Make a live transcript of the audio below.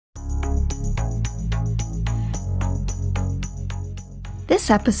This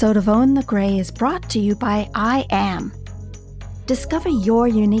episode of Own the Grey is brought to you by I Am. Discover your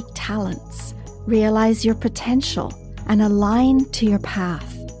unique talents, realize your potential, and align to your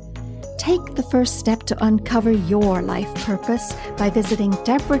path. Take the first step to uncover your life purpose by visiting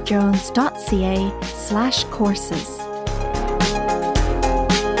deborahjones.ca/courses.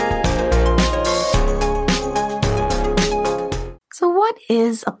 So what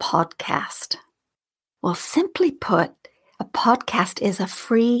is a podcast? Well, simply put, a podcast is a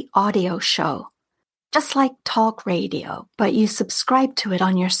free audio show, just like talk radio, but you subscribe to it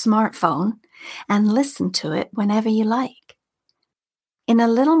on your smartphone and listen to it whenever you like. In a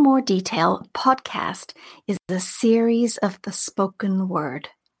little more detail, a podcast is a series of the spoken word.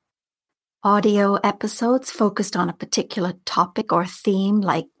 Audio episodes focused on a particular topic or theme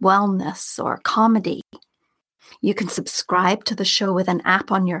like wellness or comedy. You can subscribe to the show with an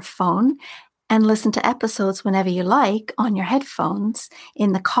app on your phone and listen to episodes whenever you like on your headphones,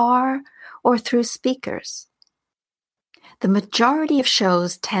 in the car, or through speakers. The majority of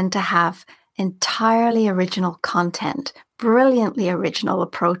shows tend to have entirely original content, brilliantly original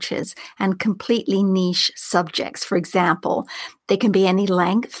approaches, and completely niche subjects. For example, they can be any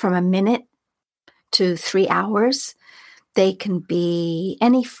length from a minute to 3 hours. They can be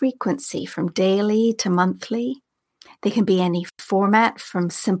any frequency from daily to monthly. They can be any format from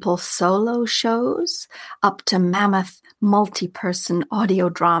simple solo shows up to mammoth multi-person audio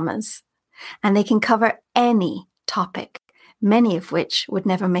dramas. And they can cover any topic, many of which would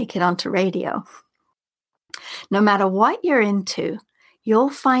never make it onto radio. No matter what you're into,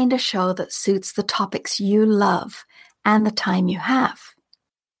 you'll find a show that suits the topics you love and the time you have.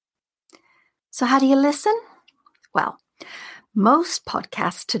 So how do you listen? Well, most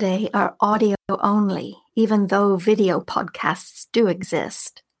podcasts today are audio only, even though video podcasts do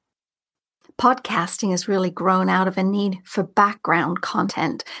exist. Podcasting has really grown out of a need for background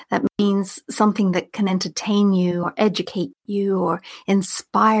content. That means something that can entertain you or educate you or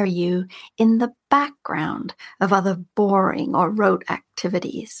inspire you in the background of other boring or rote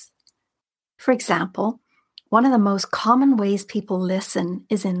activities. For example, one of the most common ways people listen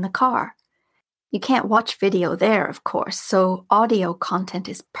is in the car. You can't watch video there, of course, so audio content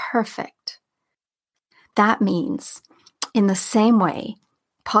is perfect. That means, in the same way,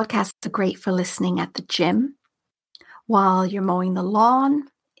 podcasts are great for listening at the gym, while you're mowing the lawn,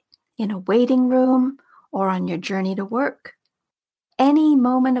 in a waiting room, or on your journey to work. Any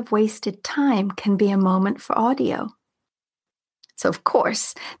moment of wasted time can be a moment for audio. So, of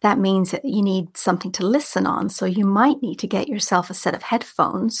course, that means that you need something to listen on, so you might need to get yourself a set of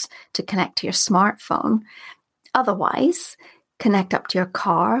headphones to connect to your smartphone. Otherwise, connect up to your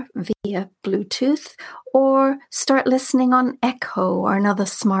car via Bluetooth or start listening on Echo or another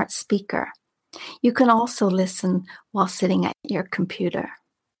smart speaker. You can also listen while sitting at your computer.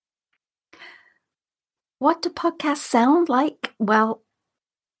 What do podcasts sound like? Well,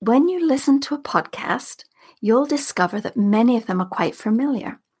 when you listen to a podcast, you'll discover that many of them are quite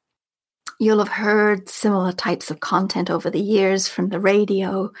familiar. You'll have heard similar types of content over the years, from the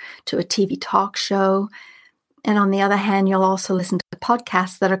radio to a TV talk show. And on the other hand, you'll also listen to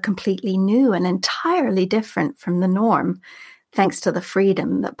podcasts that are completely new and entirely different from the norm, thanks to the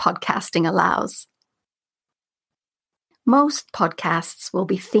freedom that podcasting allows. Most podcasts will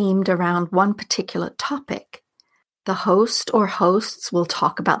be themed around one particular topic. The host or hosts will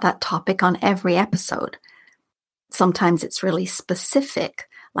talk about that topic on every episode. Sometimes it's really specific,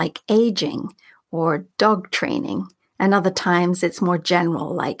 like aging or dog training, and other times it's more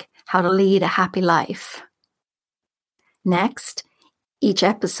general, like how to lead a happy life. Next, each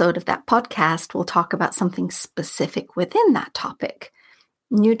episode of that podcast will talk about something specific within that topic.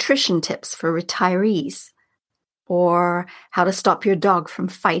 Nutrition tips for retirees, or how to stop your dog from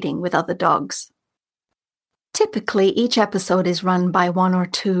fighting with other dogs. Typically, each episode is run by one or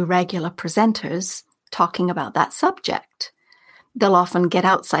two regular presenters talking about that subject. They'll often get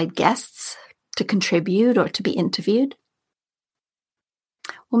outside guests to contribute or to be interviewed.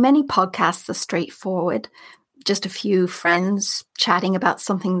 Well, many podcasts are straightforward, just a few friends chatting about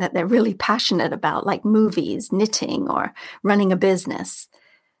something that they're really passionate about, like movies, knitting, or running a business.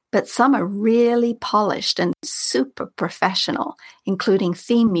 But some are really polished and super professional, including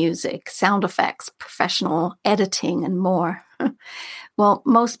theme music, sound effects, professional editing, and more. Well,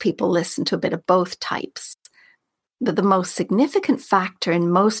 most people listen to a bit of both types. But the most significant factor in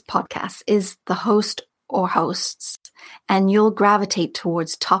most podcasts is the host or hosts, and you'll gravitate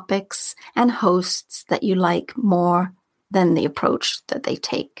towards topics and hosts that you like more than the approach that they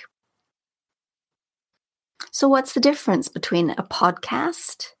take. So what's the difference between a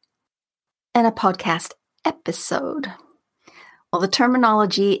podcast and a podcast episode? Well, the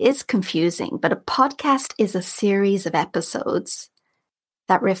terminology is confusing, but a podcast is a series of episodes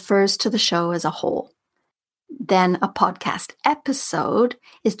that refers to the show as a whole. Then a podcast episode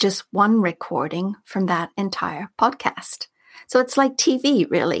is just one recording from that entire podcast. So it's like TV,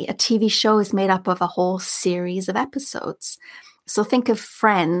 really. A TV show is made up of a whole series of episodes. So think of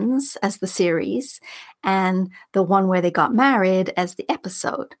Friends as the series and the one where they got married as the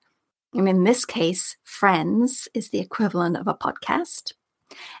episode. And in this case, Friends is the equivalent of a podcast.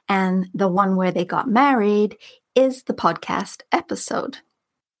 And the one where they got married is the podcast episode.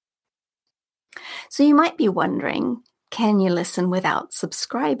 So you might be wondering, can you listen without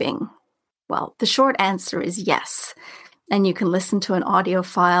subscribing? Well, the short answer is yes. And you can listen to an audio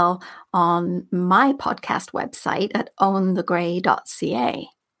file on my podcast website at ownthegray.ca.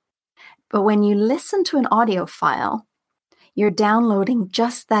 But when you listen to an audio file, you're downloading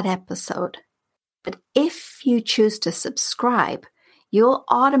just that episode. But if you choose to subscribe, you'll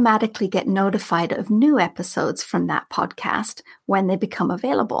automatically get notified of new episodes from that podcast when they become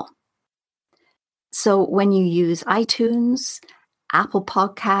available. So when you use iTunes, Apple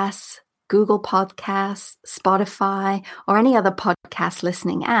Podcasts, Google Podcasts, Spotify, or any other podcast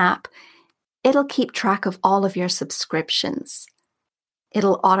listening app, it'll keep track of all of your subscriptions.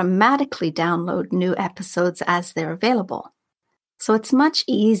 It'll automatically download new episodes as they're available. So it's much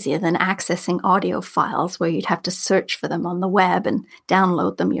easier than accessing audio files where you'd have to search for them on the web and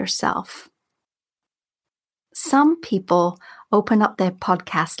download them yourself. Some people open up their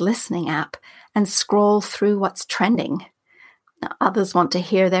podcast listening app and scroll through what's trending. Now, others want to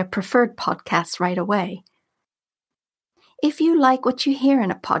hear their preferred podcasts right away. If you like what you hear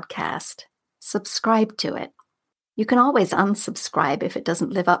in a podcast, subscribe to it. You can always unsubscribe if it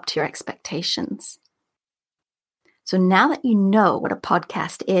doesn't live up to your expectations. So now that you know what a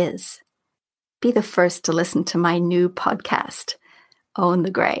podcast is, be the first to listen to my new podcast, Own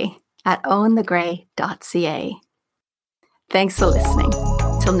the Gray, at ownthegray.ca. Thanks for listening.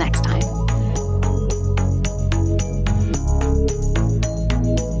 Till next time.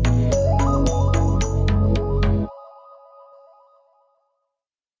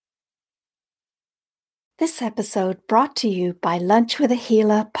 This episode brought to you by Lunch with a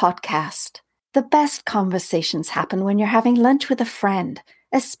Healer podcast. The best conversations happen when you're having lunch with a friend,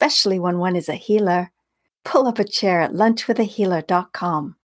 especially when one is a healer. Pull up a chair at lunchwithahealer.com.